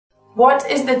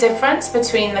What is the difference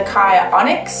between the Chaya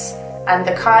ONYX and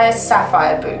the Chaya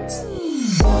SAPPHIRE boot?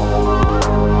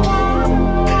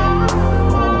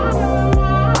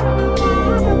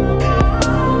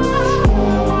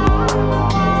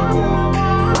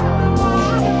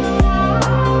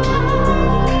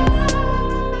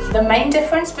 The main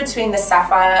difference between the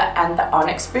SAPPHIRE and the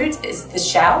ONYX boot is the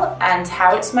shell and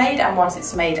how it's made and what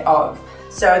it's made of.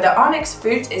 So the ONYX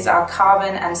boot is our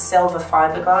carbon and silver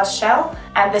fiberglass shell,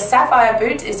 and the SAPPHIRE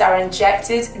boot is our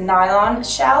injected nylon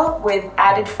shell with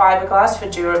added fiberglass for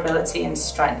durability and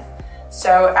strength.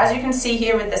 So as you can see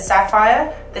here with the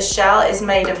SAPPHIRE, the shell is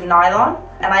made of nylon,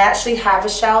 and I actually have a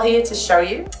shell here to show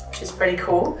you, which is pretty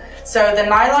cool. So the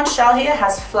nylon shell here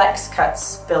has flex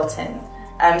cuts built in.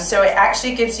 So it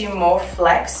actually gives you more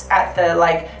flex at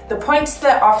the points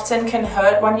that often can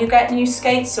hurt when you get new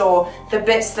skates, or the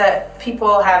bits that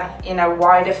people have,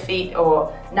 wider feet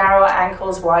or narrower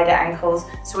ankles, wider ankles.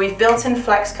 So we've built in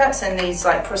flex cuts in these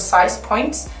precise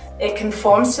points. It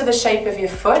conforms to the shape of your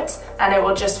foot, and it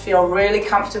will just feel really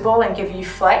comfortable and give you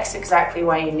flex exactly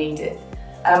where you need it.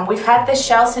 We've had this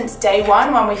shell since day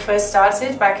one when we first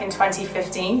started back in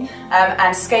 2015,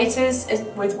 and skaters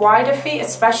with wider feet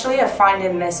especially are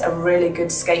finding this a really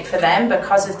good skate for them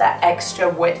because of that extra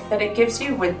width that it gives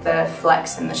you with the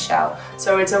flex in the shell.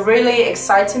 So it's a really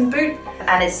exciting boot,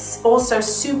 and it's also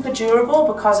super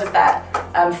durable because of that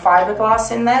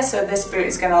fiberglass in there, so this boot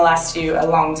is going to last you a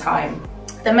long time.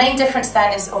 The main difference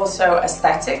then is also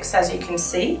aesthetics, as you can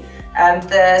see.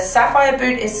 The SAPPHIRE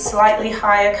boot is slightly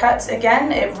higher cut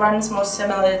again. It runs more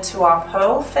similar to our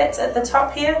pearl fit at the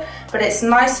top here, but it's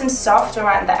nice and soft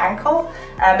around the ankle,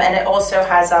 and it also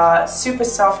has our super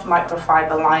soft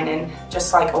microfiber lining,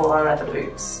 just like all our other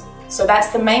boots. So that's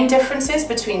the main differences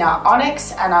between our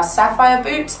ONYX and our SAPPHIRE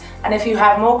boot, and if you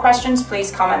have more questions,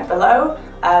 please comment below.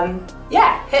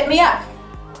 Yeah, hit me up.